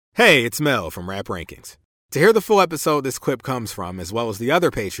Hey, it's Mel from Rap Rankings. To hear the full episode this clip comes from, as well as the other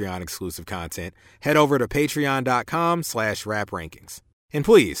Patreon-exclusive content, head over to patreon.com/raprankings. And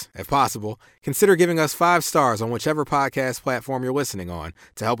please, if possible, consider giving us 5 stars on whichever podcast platform you're listening on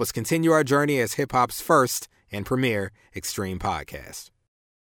to help us continue our journey as hip-hop's first and premier extreme podcast.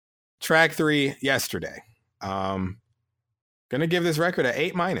 Track 3, Yesterday. Gonna give this record an A-.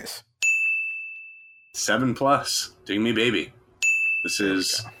 7+. Dig Me Baby. This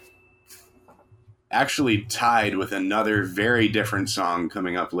is actually tied with another very different song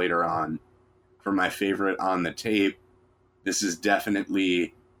coming up later on for my favorite on the tape. This is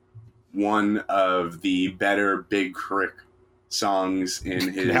definitely one of the better Big K.R.I.T songs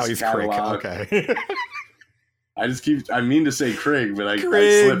in his now he's catalog. Okay. I mean to say Krig, but I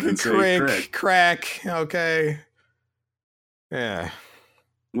slip and say Krig. Crack. Okay. Yeah.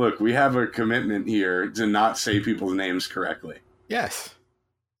 Look, we have a commitment here to not say people's names correctly. Yes.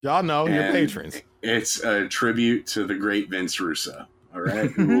 Y'all know your patrons. It's a tribute to the great Vince Russo, all right?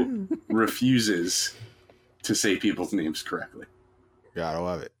 Who refuses to say people's names correctly. Gotta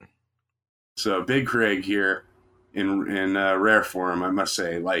love it. So Big Krig here in rare form, I must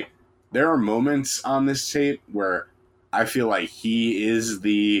say. Like, there are moments on this tape where I feel like he is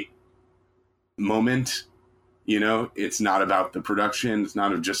the moment. You know, it's not about the production. It's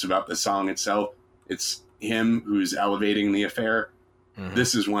not just about the song itself. It's him who's elevating the affair. Mm-hmm.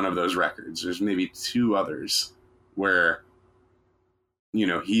 This is one of those records. There's maybe 2 others where, you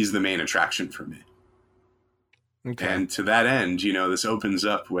know, he's the main attraction for me. Okay. And to that end, you know, this opens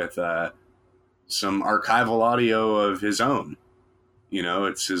up with some archival audio of his own. You know,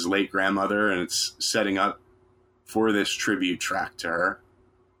 it's his late grandmother, and it's setting up for this tribute track to her.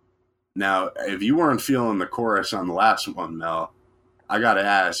 Now, if you weren't feeling the chorus on the last one, Mel, I got to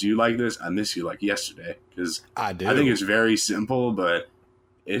ask, you like this? I Miss You Like Yesterday. Because I think it's very simple, but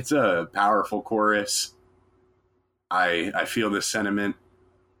it's a powerful chorus. I feel this sentiment.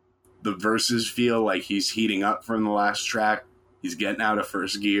 The verses feel like he's heating up from the last track. He's getting out of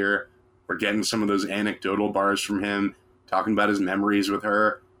first gear. We're getting some of those anecdotal bars from him, talking about his memories with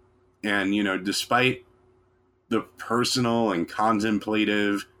her. And, you know, despite the personal and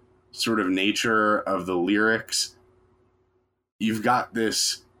contemplative sort of nature of the lyrics, you've got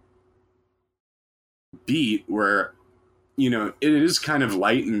this beat where, you know, it is kind of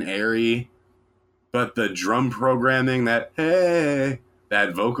light and airy, but the drum programming, that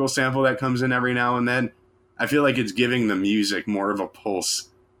vocal sample that comes in every now and then, I feel like it's giving the music more of a pulse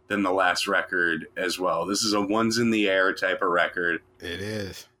than the last record as well. This is a ones in the air type of record. It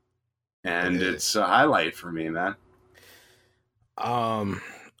is. And it's a highlight for me, man.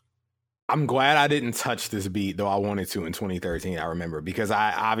 I'm glad I didn't touch this beat, though I wanted to in 2013, I remember, because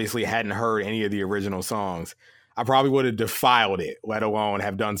I obviously hadn't heard any of the original songs. I probably would have defiled it, let alone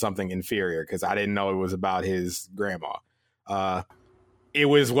have done something inferior, because I didn't know it was about his grandma. It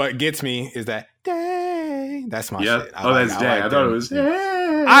was what gets me is that day. That's my shit. That's day. I thought it was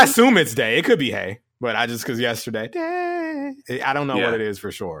day. I assume it's day. It could be hey, but I just, because yesterday, day. I don't know what it is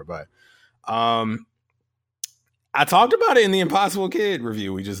for sure, but I talked about it in the Impossible Kid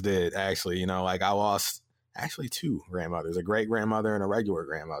review we just did, actually. You know, like I lost actually 2 grandmothers, a great grandmother and a regular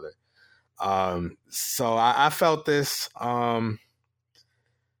grandmother. So I felt this. I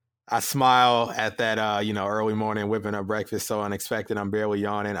smile at that, you know, early morning, whipping up breakfast so unexpected. I'm barely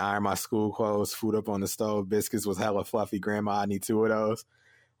yawning, iron my school clothes, food up on the stove, biscuits was hella fluffy. Grandma, I need 2 of those.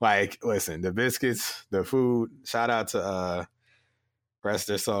 Like, listen, the biscuits, the food, shout out to, rest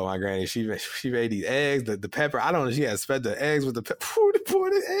her soul, my granny. She made these eggs, the pepper. I don't know. She had spread the eggs with the pepper. Pour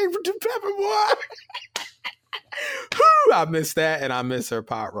the egg with the pepper, boy. I miss that, and I miss her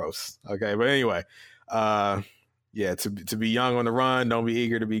pot roast. Okay, but anyway, yeah, to be young on the run, don't be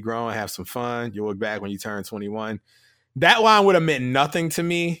eager to be grown, have some fun. You'll look back when you turn 21. That line would have meant nothing to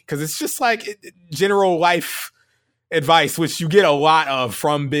me because it's just like general life advice, which you get a lot of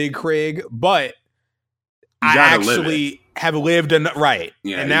from Big Krig, but I actually have lived right.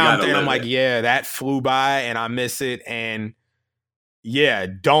 Yeah, and now I'm like, yeah, that flew by and I miss it. And yeah,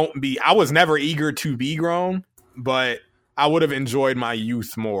 I was never eager to be grown, but I would have enjoyed my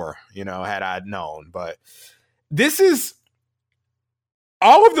youth more, you know, had I known. But this is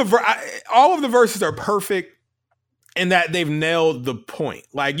all of the verses are perfect in that they've nailed the point.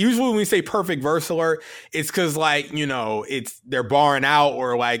 Like usually when we say perfect verse alert, it's because like, you know, they're barring out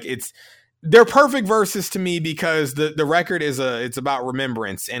or like they're perfect verses to me because the record it's about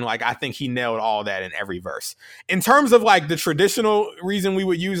remembrance. And like, I think he nailed all that in every verse. In terms of like the traditional reason we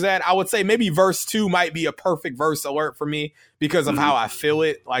would use that, I would say maybe verse 2 might be a perfect verse alert for me because of how I feel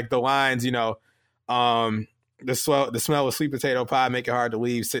it. Like the lines, you know, The smell of sweet potato pie make it hard to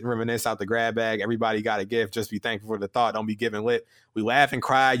leave. Sit and reminisce out the grab bag. Everybody got a gift. Just be thankful for the thought. Don't be giving lit. We laugh and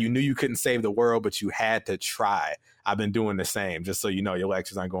cry. You knew you couldn't save the world, but you had to try. I've been doing the same, just so you know your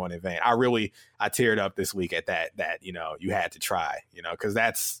lectures aren't going in vain. I teared up this week at that, you had to try, because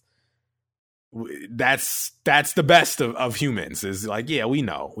that's the best of humans is like, yeah, we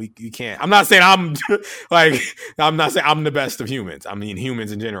know you can't. I'm not saying I'm I'm not saying I'm the best of humans. I mean,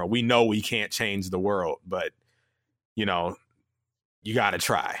 humans in general, we know we can't change the world, but you got to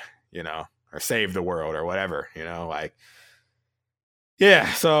try, or save the world or whatever,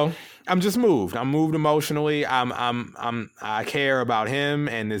 yeah. So I'm just moved. I'm moved emotionally. I care about him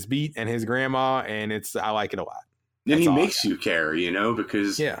and this beat and his grandma, and I like it a lot. And he makes you care,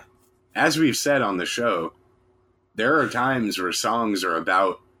 because yeah, as we've said on the show, there are times where songs are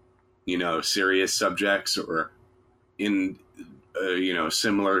about, serious subjects or in,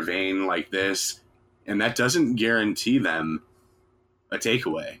 similar vein like this. And that doesn't guarantee them a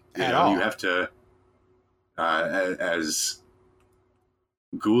takeaway. At all. You have to, as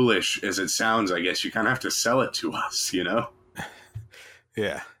ghoulish as it sounds, I guess, you kind of have to sell it to us,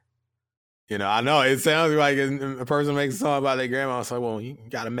 Yeah. I know it sounds like a person makes a song about their grandma. It's like, well, you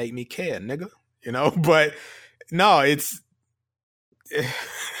got to make me care, nigga. But no, it's,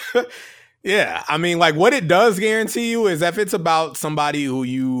 yeah. I mean, like what it does guarantee you is if it's about somebody who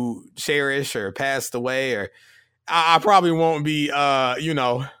you cherish or passed away, or I probably won't be,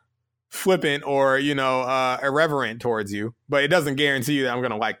 flippant or, irreverent towards you, but it doesn't guarantee you that I'm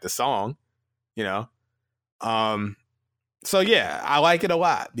going to like the song, So yeah, I like it a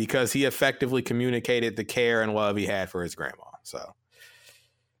lot because he effectively communicated the care and love he had for his grandma. So,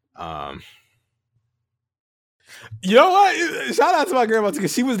 you know what? Shout out to my grandma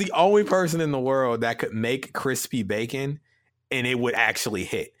because she was the only person in the world that could make crispy bacon and it would actually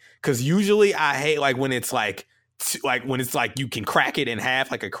hit. Because usually I hate when it's like when it's like you can crack it in half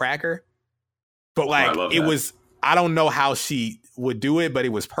like a cracker, but I don't know how she would do it, but it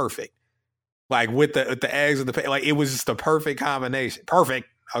was perfect. Like with the eggs or it was just a perfect combination. Perfect.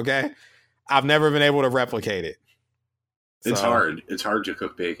 Okay. I've never been able to replicate it. It's hard. It's hard to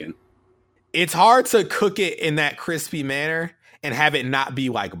cook bacon. It's hard to cook it in that crispy manner and have it not be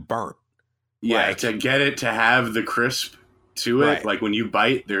burnt. Yeah. To get it to have the crisp to it. Right. Like when you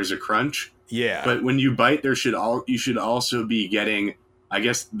bite, there's a crunch. Yeah. But when you bite, you should also be getting, I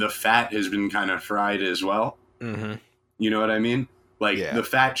guess the fat has been kind of fried as well. Mm-hmm. You know what I mean? The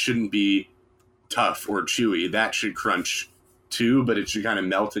fat shouldn't be tough or chewy. That should crunch too, but it should kind of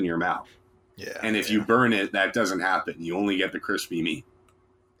melt in your mouth. Yeah. And if you burn it, that doesn't happen. You only get the crispy meat.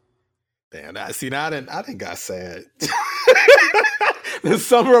 Damn, I didn't got sad. The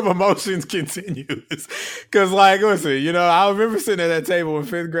summer of emotions continues. Because, listen, I remember sitting at that table in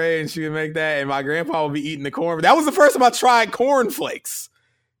 5th grade and she would make that, and my grandpa would be eating the corn. That was the first time I tried cornflakes.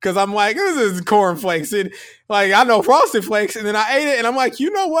 Because I'm like, this is cornflakes. And I know Frosted Flakes. And then I ate it and I'm like, you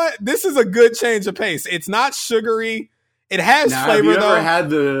know what? This is a good change of pace. It's not sugary. It has flavor, though.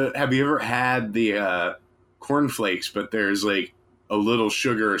 Have you ever had the cornflakes, but there's a little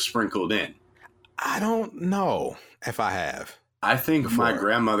sugar sprinkled in? I don't know if I have. I think my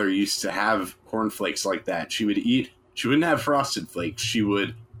grandmother used to have cornflakes like that. She wouldn't have Frosted Flakes. She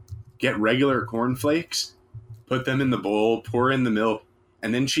would get regular cornflakes, put them in the bowl, pour in the milk,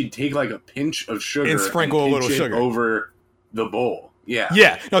 and then she'd take a pinch of sugar and sprinkle a little sugar over the bowl. Yeah.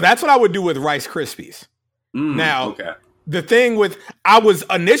 Yeah. No, that's what I would do with Rice Krispies. Now, okay. The thing I was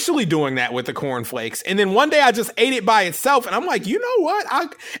initially doing that with the cornflakes, and then one day I just ate it by itself, and I'm like, you know what?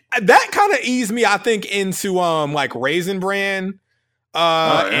 That kind of eased me, I think, into Raisin Bran.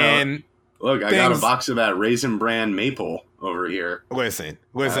 And look, I got a box of that Raisin Bran maple over here. Listen.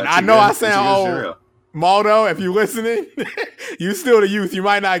 I know I sound old. Maldo, if you're listening, you still the youth. You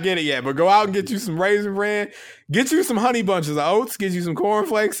might not get it yet, but go out and get you some Raisin Bran. Get you some Honey Bunches of Oats. Get you some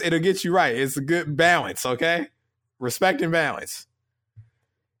cornflakes. It'll get you right. It's a good balance, okay? Respect and balance.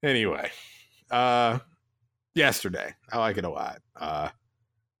 Anyway, yesterday. I like it a lot.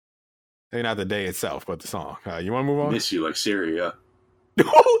 Maybe not the day itself, but the song. You want to move on? Miss you like Syria.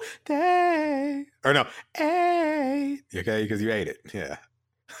 Day. Or no, hey. Okay, because you ate it. Yeah.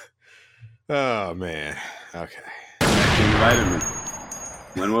 Oh, man. Okay. King Vitamin.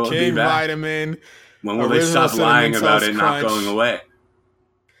 When will it be back? Vitamin. When will they stop lying about it not going away?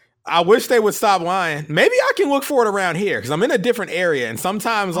 I wish they would stop lying. Maybe I can look for it around here because I'm in a different area, and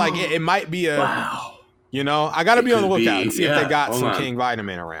sometimes it might be a. Wow. I got to be on the lookout and see if they got some King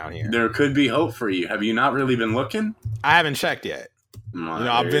Vitamin around here. There could be hope for you. Have you not really been looking? I haven't checked yet.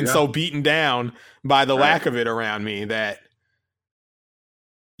 I've been so beaten down by the lack of it around me that.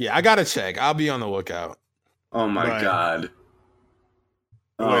 Yeah, I got to check. I'll be on the lookout. Oh my God.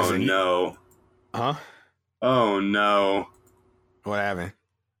 Oh Listen, no. Huh? Oh no. What happened?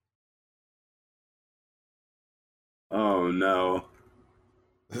 Oh no.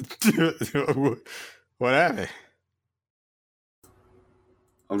 What happened?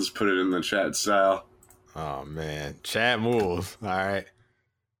 I'll just put it in the chat style. Oh man, chat moves. All right.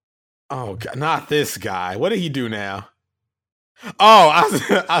 Oh God, not this guy. What did he do now? Oh,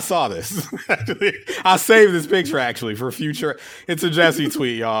 I saw this. Actually, I saved this picture actually for future. It's a Jesse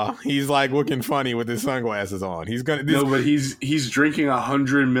tweet, y'all. He's like looking funny with his sunglasses on. He's gonna. No, but he's drinking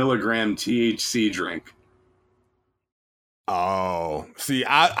 100 milligram THC drink. Oh, see,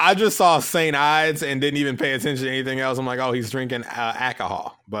 I just saw St. Ides and didn't even pay attention to anything else. I'm like, oh, he's drinking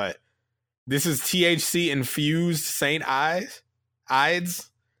alcohol, but this is THC infused St. Ides.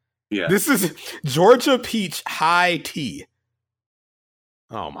 Yeah, This is Georgia peach high tea.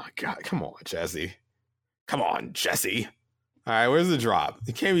 Oh my God. Come on, Jesse. Come on, Jesse. All right, where's the drop?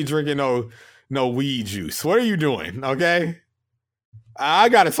 You can't be drinking no weed juice. What are you doing? Okay. I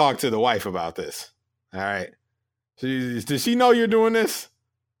got to talk to the wife about this. All right. Does she know you're doing this?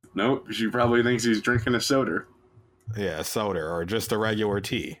 Nope. She probably thinks he's drinking a soda. Yeah, soda or just a regular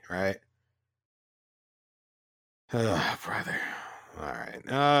tea, right? Oh, brother. All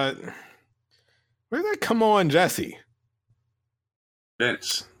right. Where's that come on, Jesse?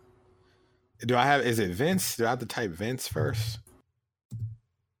 Vince. Is it Vince? Do I have to type Vince first?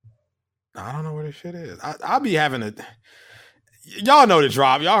 I don't know where this shit is. I'll be having a. Y'all know the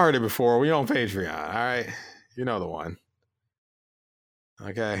drop. Y'all heard it before. We on Patreon. All right. You know the one.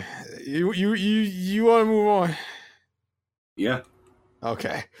 Okay. You want to move on? Yeah.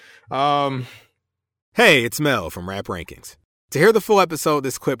 Okay. Hey, it's Mel from Rap Rankings. To hear the full episode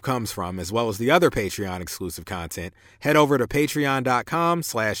this clip comes from, as well as the other Patreon exclusive content, head over to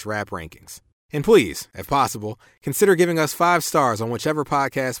patreon.com/raprankings. And please, if possible, consider giving us 5 stars on whichever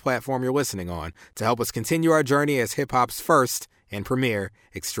podcast platform you're listening on to help us continue our journey as hip-hop's first and premier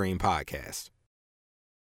extreme podcast.